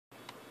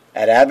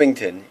At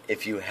Abington,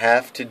 if you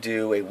have to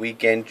do a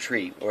weekend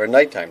treat or a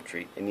nighttime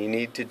treat and you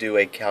need to do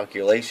a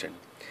calculation,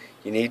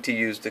 you need to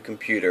use the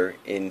computer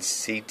in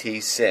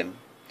CT Sim.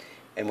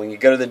 And when you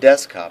go to the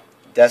desktop,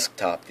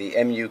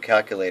 the MU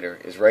calculator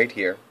is right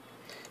here.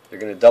 You're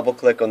going to double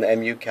click on the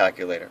MU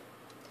calculator.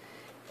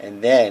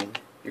 And then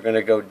you're going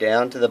to go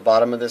down to the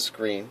bottom of the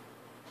screen,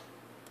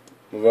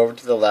 move over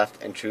to the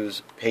left, and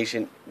choose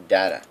Patient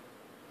Data.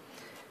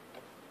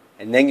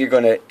 And then you're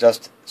going to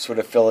just sort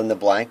of fill in the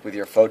blank with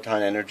your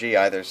photon energy,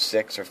 either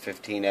 6 or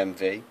 15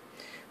 MV.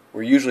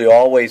 We're usually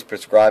always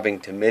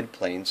prescribing to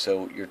midplane,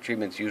 so your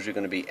treatment's usually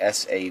going to be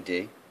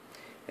SAD.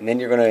 And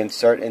then you're going to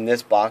insert in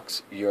this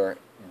box your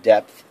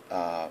depth,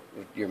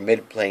 your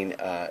midplane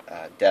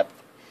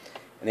depth.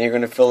 And then you're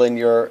going to fill in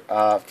your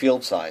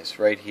field size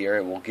right here.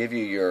 It will give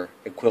you your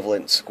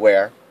equivalent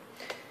square.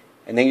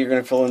 And then you're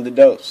going to fill in the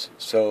dose.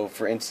 So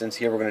for instance,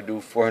 here we're going to do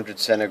 400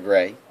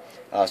 centigrade.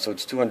 So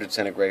it's 200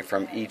 centigrade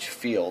from each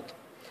field.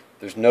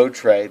 There's no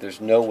tray,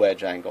 there's no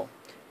wedge angle.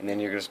 And then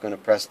you're just going to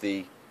press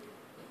the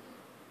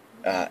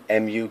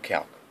MU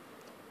calc.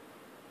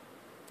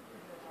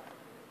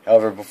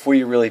 However, before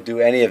you really do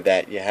any of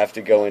that, you have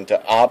to go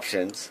into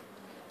options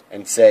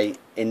and say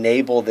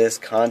enable this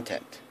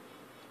content.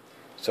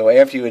 So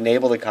after you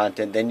enable the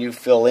content, then you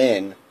fill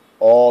in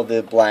all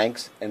the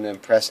blanks and then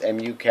press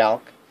MU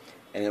calc,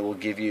 and it will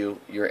give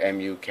you your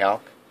MU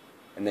calc.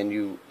 And then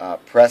you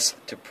press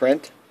to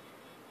print,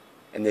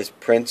 and this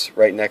prints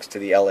right next to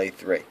the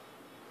LA3.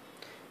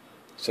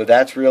 So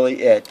that's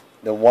really it.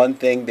 The one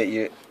thing that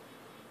you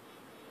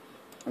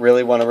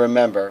really want to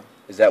remember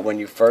is that when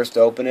you first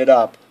open it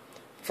up,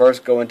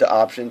 first go into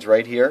options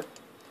right here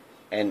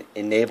and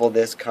enable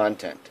this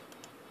content.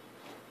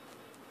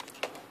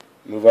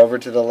 Move over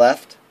to the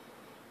left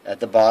at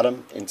the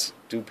bottom and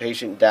do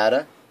patient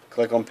data.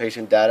 Click on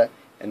patient data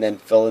and then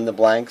fill in the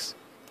blanks.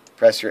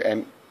 Press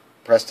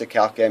to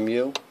calc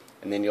MU,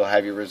 and then you'll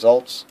have your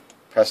results.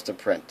 Press to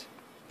print.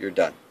 You're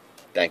done.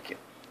 Thank you.